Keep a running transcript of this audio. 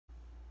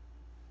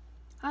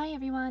Hi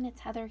everyone, it's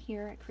Heather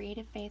here at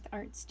Creative Faith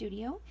Art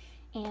Studio,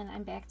 and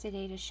I'm back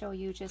today to show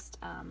you just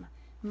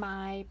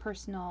my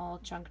personal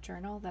junk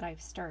journal that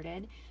I've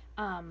started.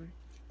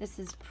 This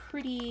is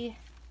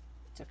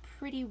it's a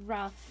pretty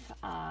rough,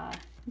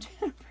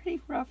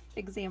 pretty rough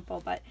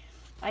example, but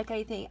like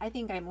I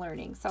think I'm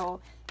learning.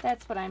 So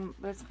that's kind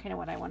of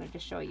what I wanted to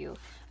show you.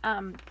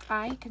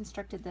 I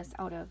constructed this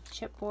out of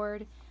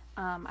chipboard.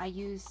 I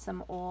used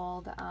some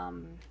old,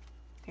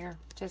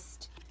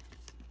 just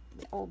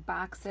old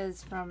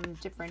boxes from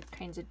different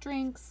kinds of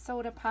drinks,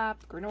 soda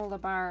pop, granola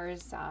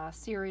bars,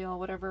 cereal,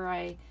 whatever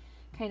I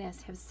kind of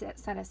have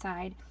set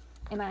aside,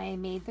 and I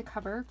made the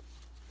cover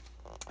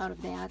out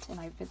of that,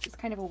 and it's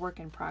kind of a work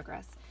in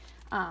progress.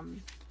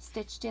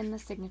 Stitched in the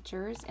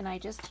signatures, and I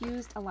just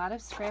used a lot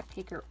of scrap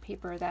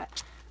paper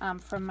that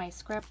from my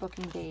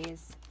scrapbooking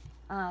days,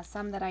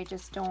 some that I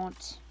just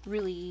don't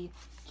really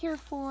care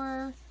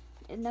for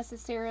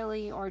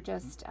necessarily, or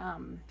just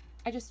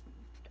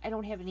I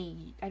don't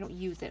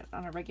use it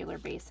on a regular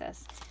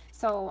basis.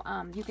 So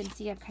you can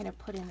see I've kind of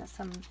put in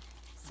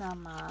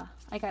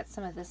I got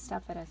some of this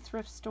stuff at a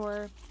thrift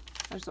store.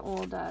 There's an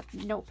old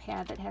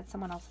notepad that had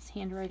someone else's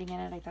handwriting in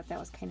it. I thought that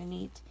was kind of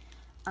neat.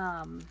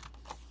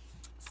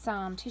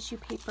 Some tissue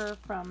paper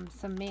from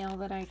some mail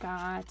that I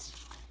got.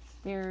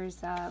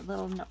 There's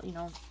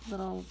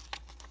little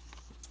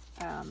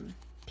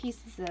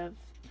pieces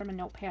from a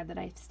notepad that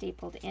I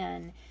stapled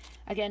in.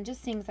 Again,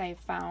 just things I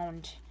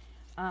found.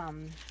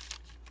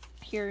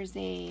 Here's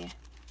a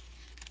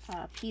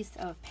piece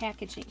of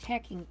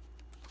packing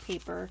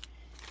paper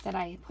that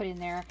I put in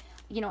there.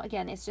 You know,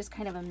 again, it's just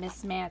kind of a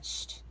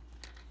mishmash,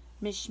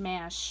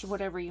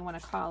 whatever you want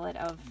to call it,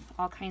 of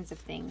all kinds of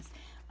things.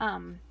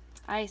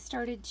 I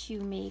started to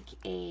make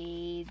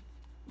a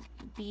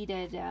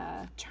beaded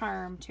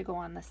charm to go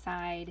on the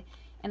side,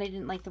 and I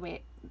didn't like the way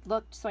it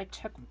looked, so I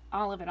took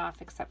all of it off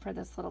except for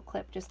this little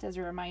clip, just as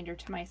a reminder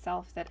to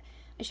myself that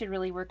I should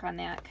really work on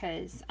that,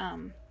 because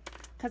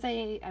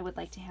I would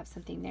like to have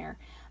something there.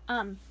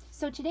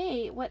 So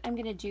today what I'm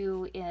going to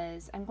do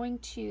is I'm going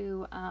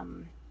to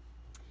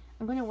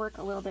work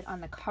a little bit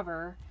on the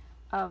cover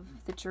of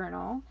the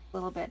journal a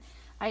little bit.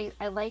 I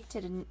liked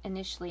it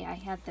initially. I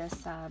had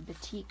this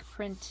batik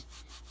print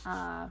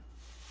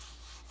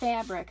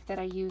fabric that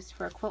I used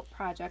for a quilt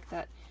project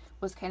that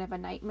was kind of a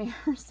nightmare.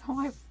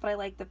 But I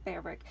like the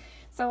fabric.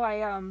 So I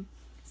kind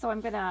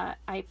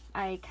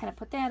of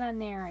put that on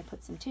there. I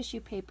put some tissue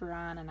paper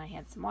on, and I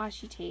had some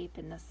washi tape,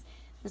 and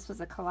this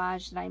was a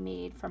collage that I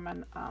made from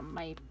one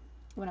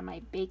of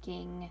my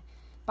baking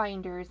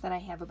binders that I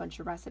have a bunch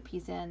of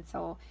recipes in.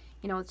 So,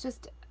 you know, it's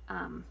just,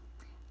 and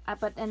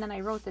then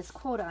I wrote this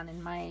quote on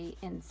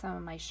in some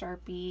of my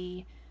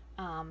Sharpie,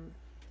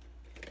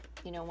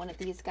 you know, one of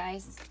these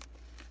guys,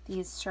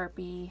 these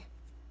Sharpie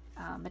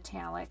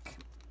metallic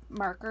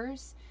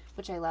markers,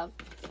 which I love,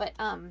 but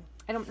I'm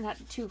not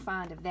too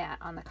fond of that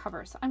on the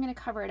cover, so I'm going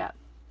to cover it up.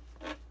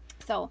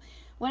 So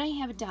what I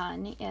have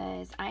done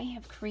is I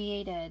have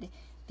created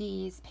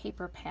these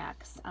paper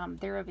packs.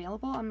 They're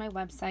available on my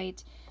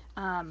website.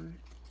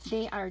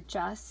 They are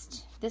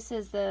this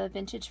is the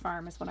Vintage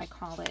Farm is what I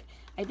call it.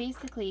 I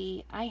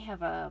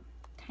have a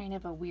kind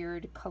of a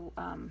weird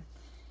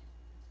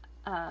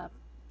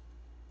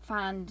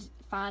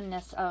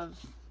fondness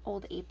of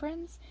old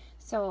aprons.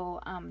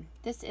 So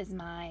this is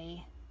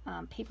my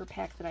paper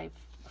pack that I've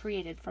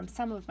created from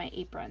some of my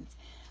aprons.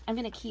 I'm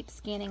going to keep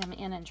scanning them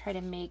in and try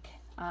to make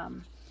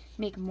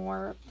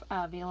more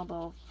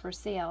available for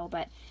sale,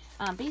 but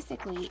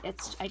basically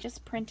I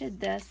just printed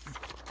this.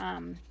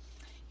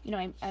 You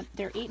know,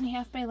 they're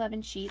 8.5 by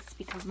 11 sheets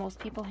because most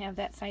people have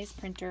that size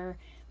printer.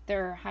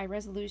 They're high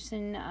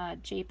resolution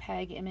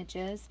JPEG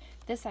images.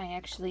 These I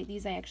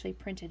actually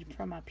printed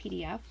from a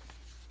PDF,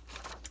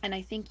 and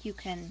I think you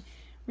can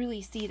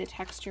really see the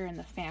texture and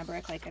the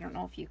fabric. Like, I don't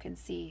know if you can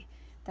see,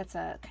 that's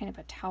a kind of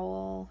a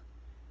towel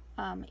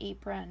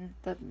apron.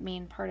 The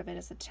main part of it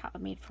is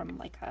made from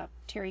like a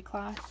terry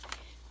cloth.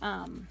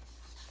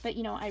 But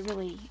you know,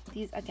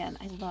 these again,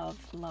 I love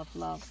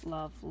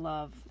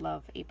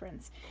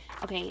aprons.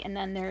 Okay, and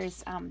then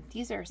there's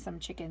these are some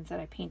chickens that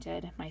I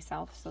painted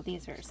myself. So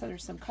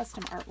there's some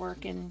custom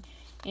artwork in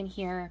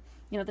here.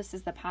 You know, this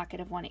is the pocket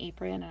of one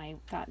apron, and I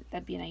thought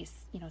that'd be a nice,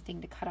 you know, thing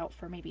to cut out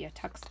for maybe a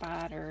tuck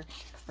spot or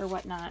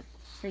whatnot.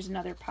 Here's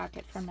another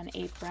pocket from an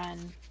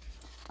apron.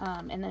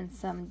 And then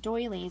some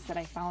doilies that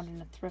I found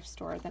in a thrift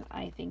store that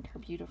I think are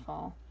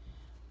beautiful.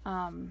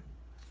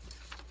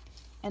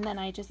 And then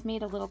I just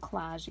made a little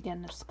collage.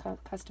 Again, there's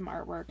custom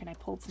artwork, and I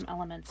pulled some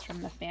elements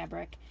from the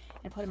fabric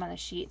and put them on the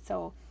sheet.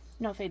 So,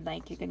 you know, if you'd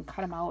like, you can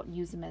cut them out and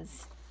use them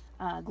as,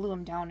 glue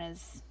them down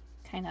as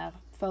kind of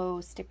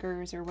faux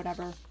stickers or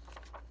whatever.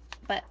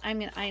 But I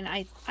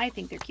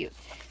think they're cute.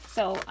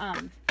 So,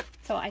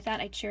 so I thought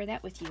I'd share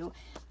that with you.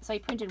 So I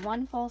printed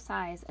one full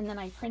size, and then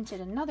I printed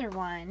another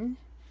one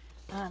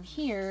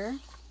here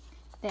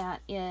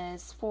that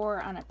is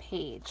 4 on a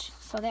page.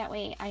 So that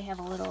way I have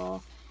a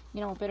little,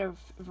 you know, a bit of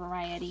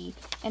variety.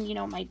 And you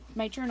know,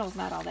 my journal's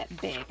not all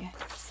that big,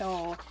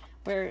 so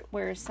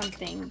where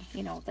something,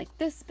 you know, like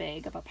this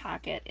big of a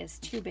pocket is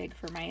too big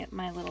for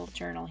my little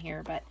journal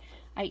here. But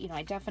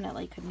I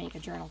definitely could make a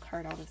journal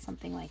card out of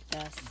something like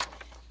this,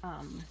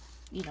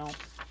 you know,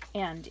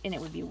 and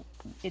it'd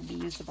be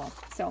usable.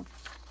 So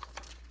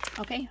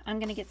okay, I'm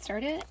gonna get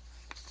started.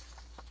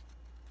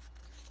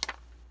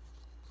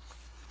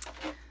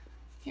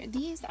 Here,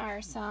 these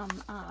are some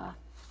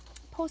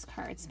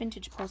postcards,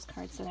 vintage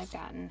postcards that I've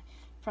gotten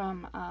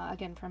from,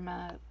 again, from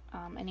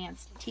an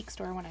antique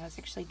store when I was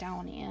actually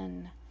down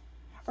in,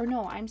 or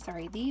no, I'm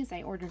sorry, these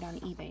I ordered on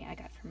eBay. I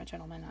got from a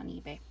gentleman on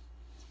eBay.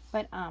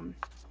 But,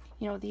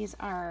 you know, these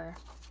are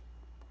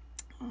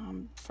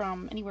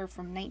from anywhere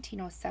from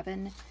 1907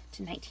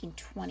 to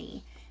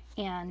 1920.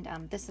 And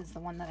this is the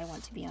one that I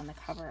want to be on the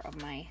cover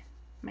of my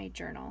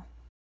journal.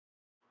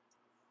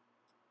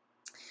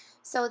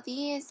 So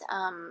these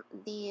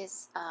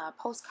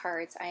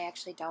postcards I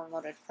actually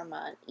downloaded from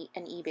an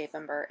eBay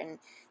member, and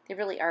they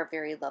really are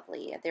very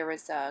lovely. There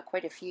was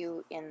quite a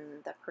few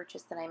in the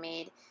purchase that I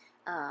made,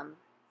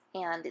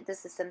 and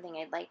this is something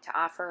I'd like to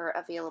offer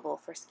available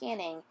for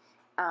scanning,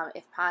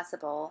 if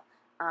possible.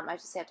 I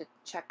just have to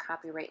check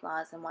copyright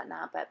laws and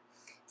whatnot. But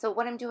so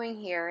what I'm doing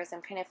here is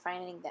I'm kind of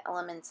finding the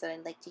elements that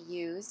I'd like to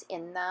use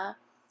in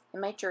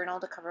my journal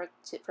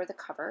for the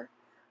cover.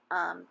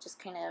 Just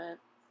kind of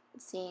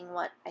seeing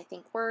what I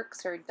think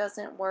works or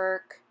doesn't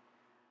work,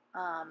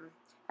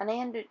 and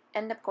I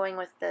end up going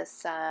with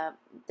this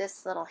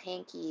this little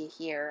hanky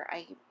here.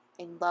 I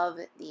love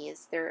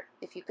these.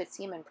 If you could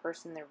see them in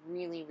person, they're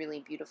really,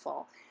 really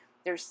beautiful.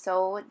 They're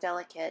so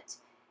delicate,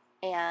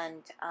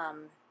 and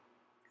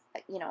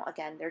you know,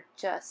 again, they're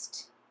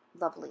just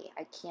lovely.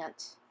 I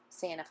can't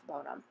say enough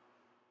about them.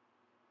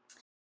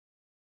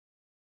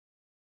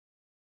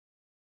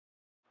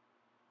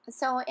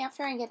 So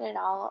after I get it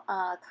all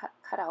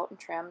cut out and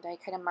trimmed, I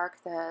kind of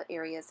mark the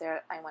areas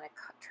that I want to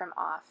trim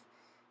off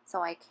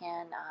so I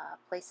can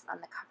place it on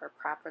the cover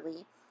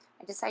properly.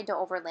 I decided to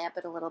overlap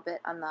it a little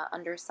bit on the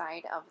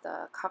underside of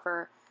the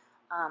cover.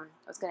 I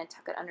was going to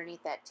tuck it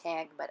underneath that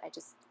tag, but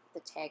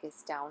the tag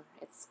is down.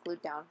 It's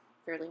glued down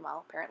fairly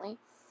well, apparently.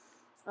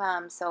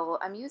 So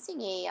I'm using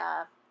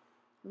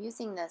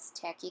this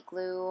tacky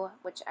glue,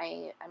 which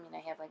I mean, I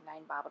have like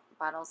 9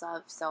 bottles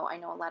of, so I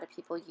know a lot of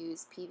people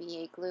use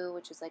PVA glue,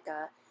 which is like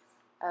a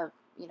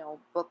you know,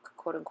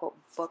 quote unquote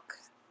book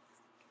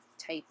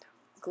type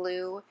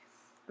glue.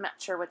 I'm not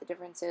sure what the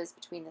difference is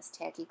between this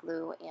tacky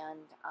glue and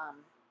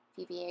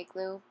PVA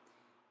glue.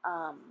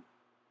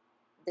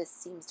 This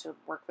seems to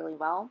work really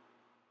well.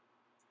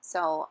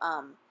 So,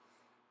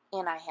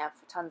 and I have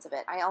tons of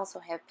it. I also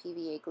have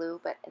PVA glue,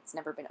 but it's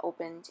never been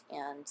opened,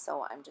 and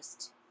so I'm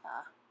just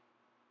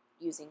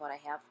using what I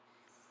have.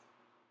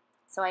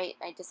 So I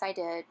decided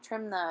to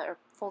trim or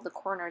fold the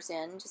corners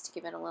in just to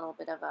give it a little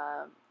bit of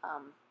a,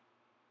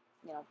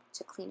 you know,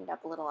 to clean it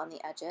up a little on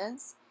the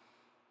edges.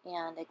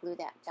 And I glue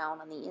that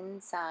down on the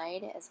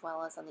inside as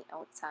well as on the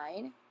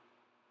outside.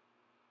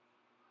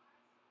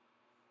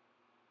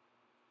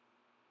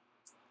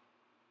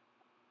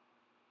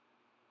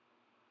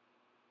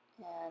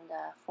 And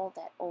fold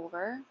that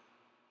over.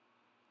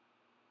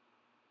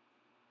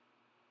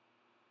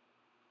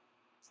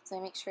 So I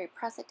make sure I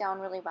press it down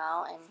really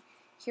well, and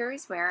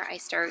here's where I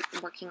start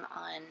working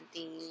on the,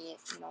 you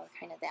know,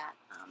 kind of that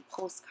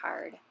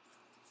postcard.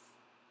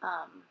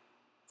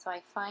 So I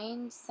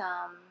find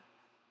some,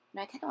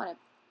 and I kind of want to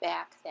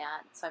back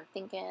that, so I'm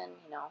thinking,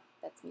 you know,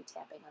 that's me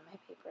tapping on my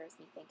paper, is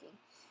me thinking.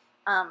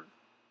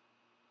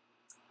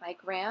 I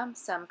grab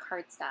some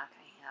cardstock.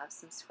 I have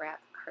some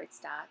scrap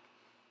cardstock,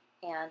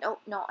 and oh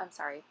no, I'm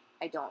sorry,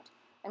 I don't.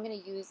 I'm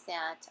going to use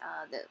that.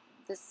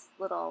 This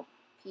little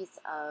piece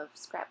of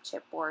scrap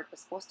chipboard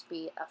was supposed to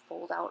be a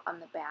fold out on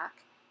the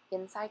back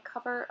inside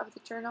cover of the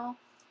journal,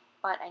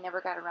 but I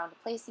never got around to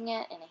placing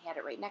it, and I had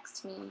it right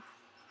next to me.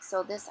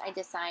 So this I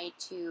decide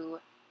to,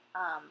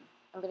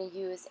 I'm going to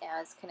use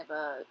as kind of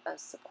a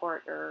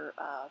support, or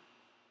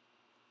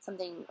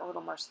something a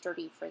little more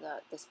sturdy for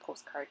this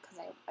postcard, because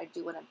I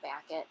do want to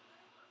back it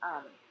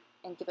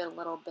and give it a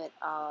little bit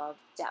of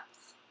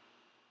depth.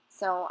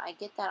 So I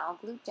get that all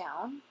glued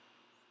down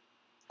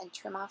and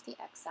trim off the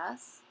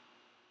excess.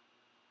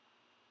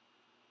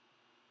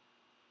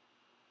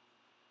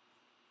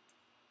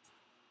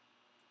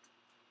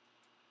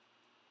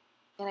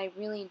 And I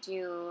really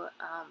do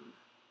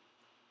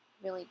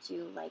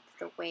like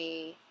the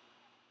way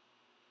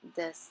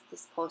this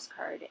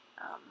postcard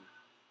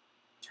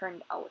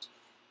turned out.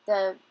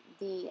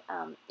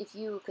 If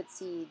you could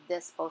see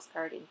this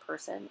postcard in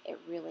person, it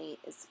really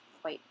is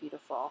quite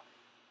beautiful.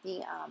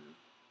 The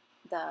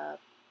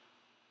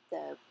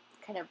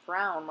kind of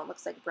brown, what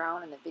looks like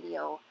brown in the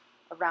video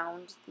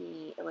around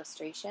the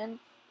illustration,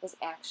 is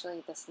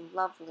actually this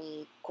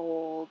lovely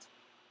gold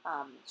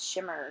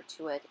shimmer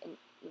to it. And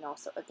you know,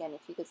 so again,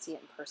 if you could see it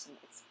in person,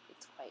 it's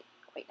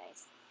quite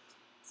nice.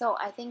 So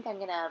I think I'm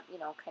gonna, you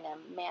know, kind of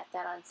mat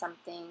that on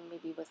something,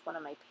 maybe with one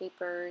of my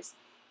papers.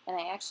 And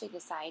I actually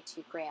decide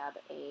to grab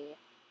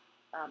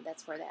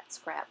that's where that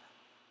scrap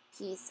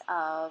piece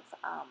of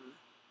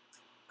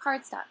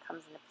cardstock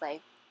comes into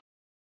play.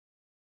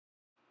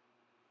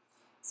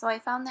 So I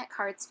found that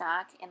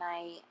cardstock, and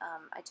I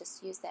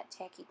just used that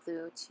tacky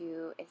glue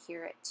to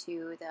adhere it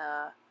to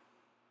the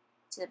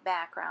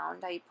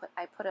background. I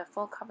put a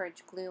full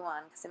coverage glue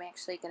on because I'm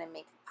actually going to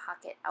make a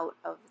pocket out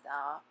of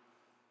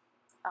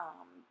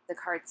the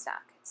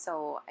cardstock,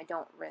 so I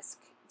don't risk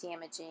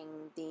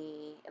damaging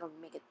the. It'll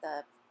make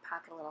the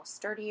pocket a little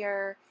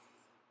sturdier.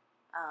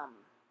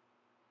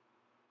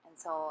 And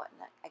so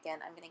again,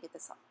 I'm going to get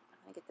this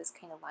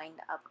kind of lined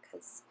up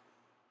because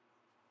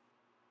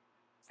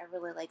I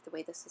really like the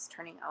way this is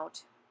turning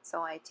out.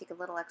 So I take a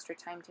little extra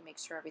time to make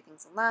sure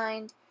everything's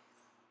aligned.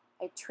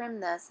 I trim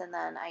this, and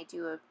then I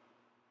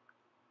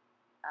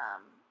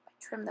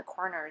trim the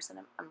corners, and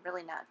I'm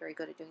really not very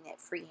good at doing that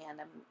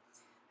freehand. I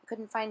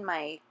couldn't find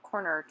my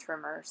corner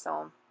trimmer,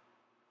 so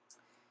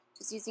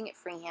just using it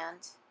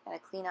freehand. And I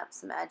clean up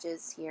some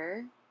edges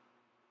here.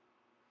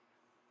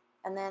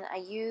 And then I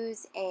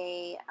use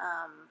a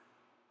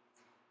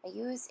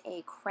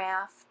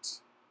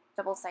craft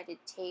double-sided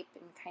tape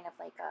and kind of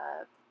like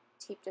a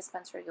tape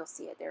dispenser. You'll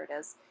see it. There it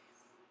is.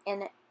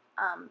 And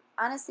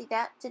honestly,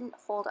 that didn't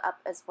hold up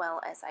as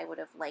well as I would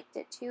have liked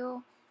it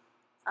to.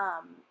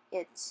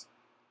 You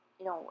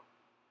know,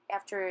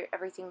 after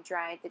everything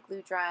dried, the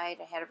glue dried,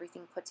 I had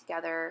everything put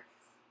together,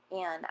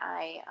 and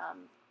I,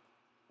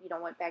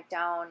 went back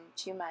down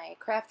to my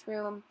craft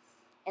room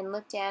and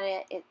looked at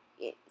it.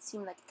 It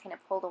seemed like it kind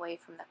of pulled away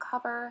from the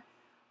cover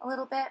a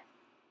little bit.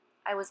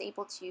 I was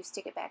able to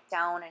stick it back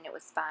down, and it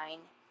was fine,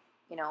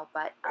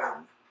 but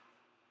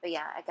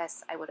yeah, I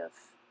guess I wish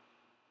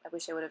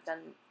I would have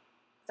done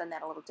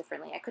that a little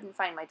differently. I couldn't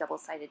find my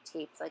double-sided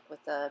tape, like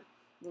with the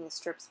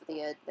strips with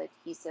the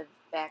adhesive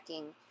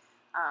backing.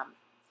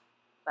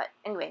 But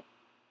anyway,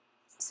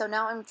 so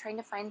now I'm trying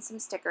to find some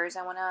stickers.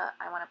 I wanna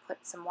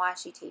put some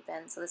washi tape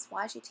in. So this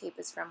washi tape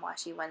is from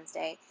Washi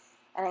Wednesday,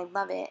 and I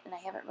love it. And I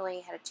haven't really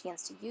had a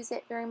chance to use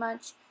it very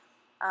much.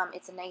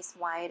 It's a nice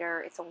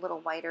wider. It's a little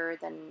wider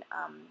than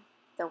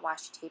the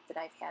washi tape that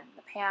I've had in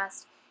the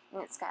past,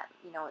 and it's got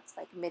it's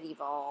like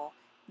medieval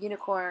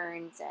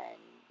unicorns, and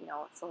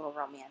it's a little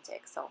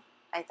romantic. So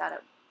I thought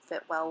it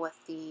fit well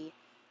with the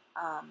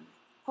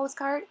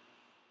postcard.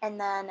 And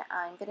then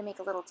I'm going to make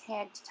a little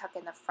tag to tuck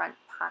in the front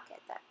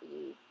pocket that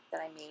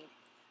I made.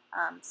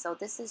 So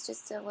this is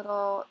just a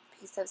little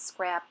piece of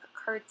scrap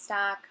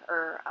cardstock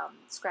or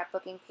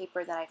scrapbooking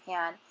paper that I've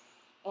had,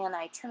 and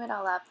I trim it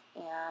all up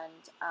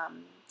and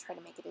try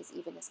to make it as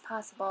even as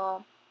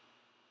possible.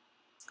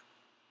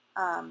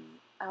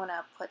 I want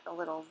to put a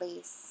little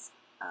lace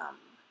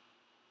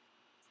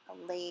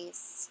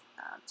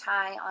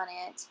tie on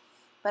it,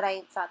 but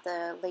I thought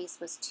the lace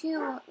was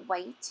too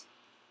white,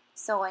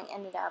 so I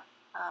ended up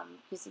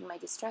using my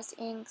distress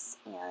inks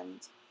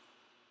and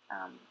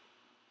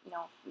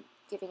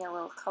giving it a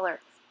little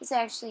color. This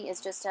actually is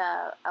just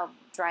a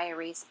dry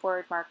erase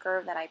board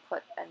marker that I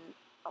put in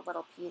a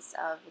little piece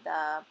of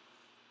the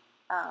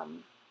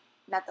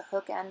not the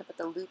hook end, but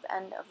the loop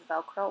end of the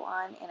Velcro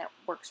on, and it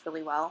works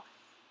really well.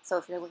 So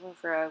if you're looking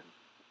for a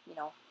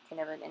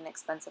kind of an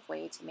inexpensive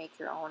way to make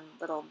your own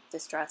little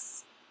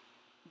distress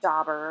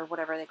dauber or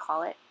whatever they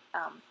call it,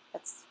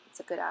 it's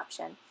a good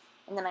option.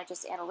 And then I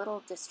just add a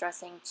little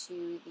distressing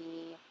to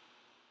the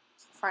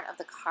front of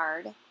the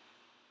card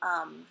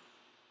and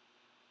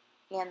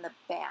the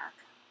back,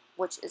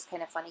 which is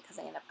kind of funny because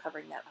I end up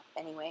covering that up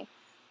anyway.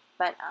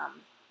 But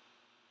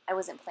I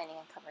wasn't planning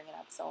on covering it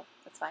up, so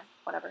that's fine,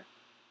 whatever.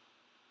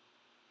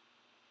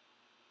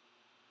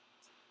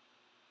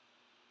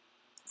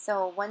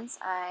 So once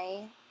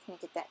I kind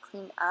of get that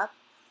cleaned up,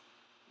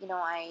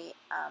 I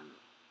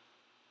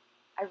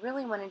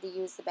really wanted to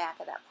use the back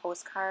of that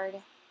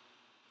postcard.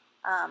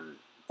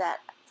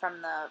 That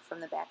from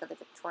the back of the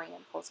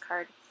Victorian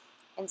postcard,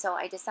 and so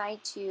I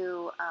decided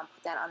to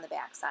put that on the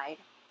back side.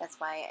 That's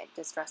why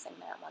distressing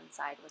that one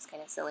side was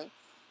kind of silly.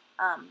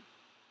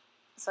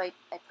 So I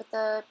put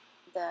the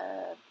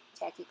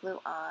tacky glue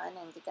on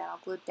and get that all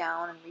glued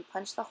down and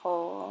repunch the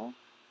hole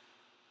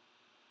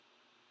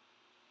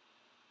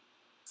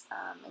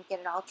and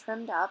get it all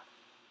trimmed up.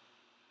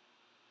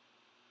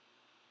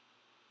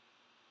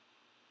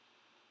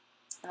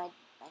 And I'm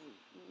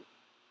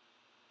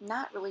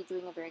not really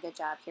doing a very good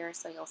job here,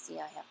 so you'll see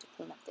I have to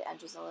clean up the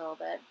edges a little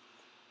bit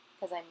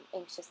because I'm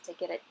anxious to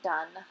get it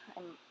done.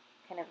 I'm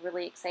kind of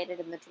really excited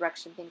in the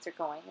direction things are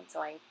going, and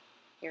so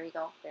here we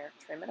go, there,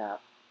 trim it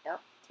up.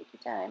 Yep, take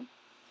your time.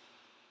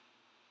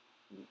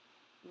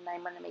 And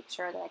I'm going to make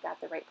sure that I got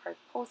the right part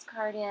of the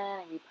postcard in.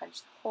 I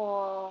repunch the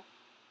hole,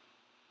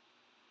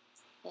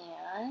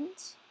 and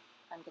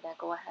I'm going to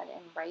go ahead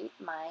and write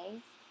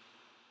my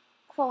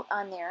quote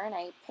on there, and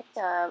I picked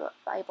a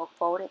Bible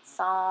quote. It's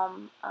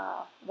Psalm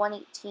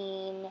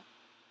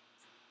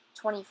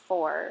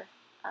 118:24.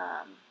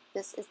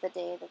 This is the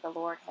day that the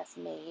Lord hath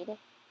made.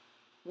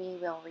 We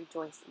will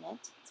rejoice in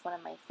it. It's one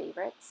of my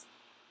favorites.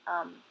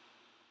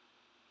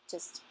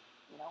 Just,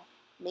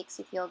 makes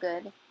you feel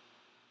good.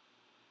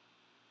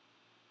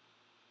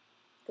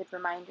 Good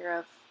reminder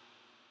of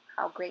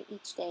how great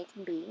each day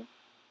can be.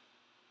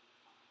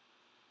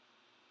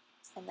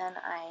 And then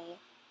I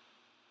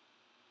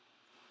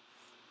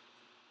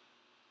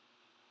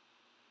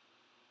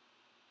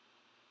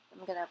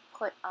I'm going to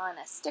put on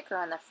a sticker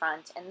on the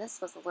front, and this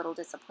was a little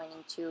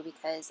disappointing too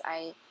because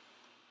I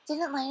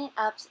didn't line it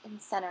up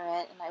and center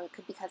it, and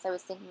because I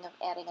was thinking of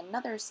adding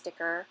another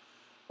sticker,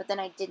 but then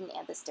I didn't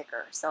add the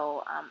sticker.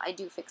 So I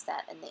do fix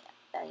that in the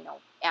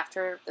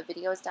after the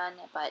video is done,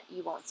 but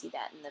you won't see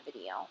that in the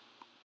video.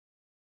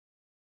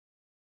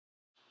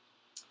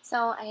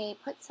 So I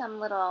put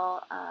some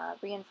little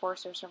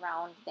reinforcers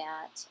around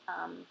that.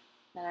 I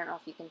don't know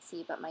if you can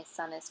see, but my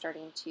son is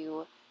starting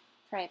to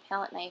try a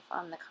palette knife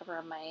on the cover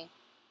of my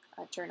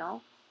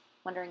journal,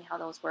 wondering how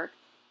those work.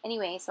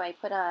 Anyway, so I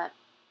put a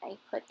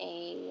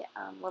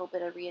little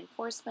bit of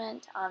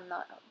reinforcement on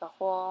the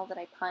hole that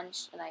I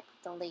punched, and I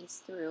put the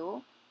lace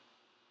through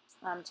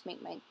to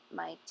make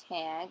my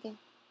tag.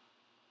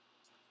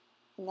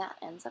 And that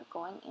ends up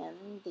going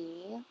in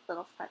the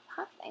little front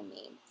pocket I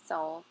made.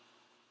 So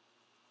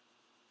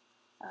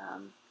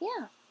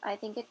yeah, I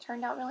think it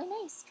turned out really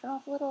nice. Turn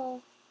off a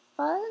little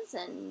fuzz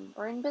and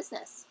we're in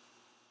business.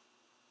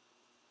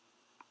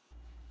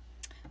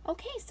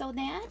 Okay, so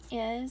that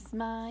is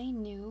my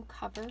new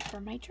cover for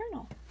my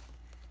journal.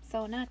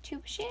 So not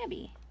too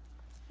shabby.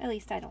 At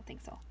least I don't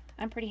think so.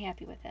 I'm pretty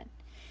happy with it.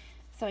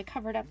 So I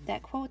covered up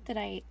that quote that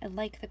I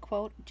like the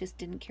quote, just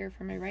didn't care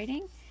for my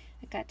writing.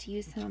 I got to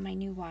use some of my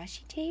new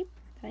washi tape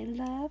that I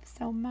love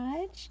so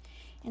much.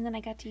 And then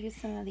I got to use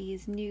some of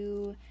these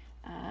new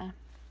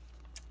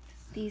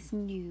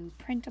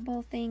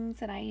printable things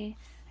that I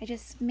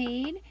just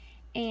made.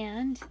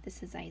 And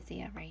this is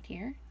Isaiah right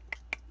here.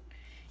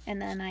 And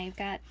then I've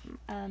got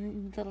a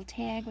little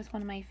tag with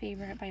one of my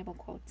favorite Bible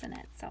quotes in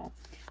it. So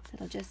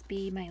it'll just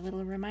be my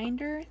little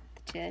reminder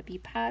to be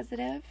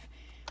positive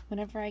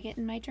whenever I get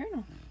in my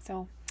journal.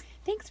 So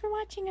thanks for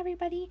watching,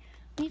 everybody.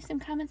 Leave some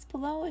comments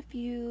below if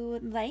you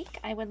like.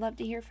 I would love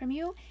to hear from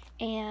you.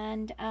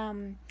 And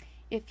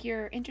if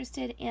you're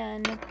interested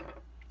in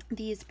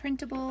these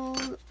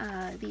printables,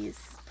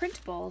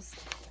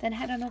 then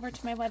head on over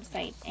to my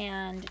website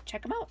and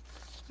check them out.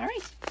 All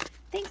right.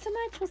 Thanks so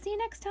much. We'll see you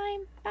next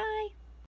time. Bye.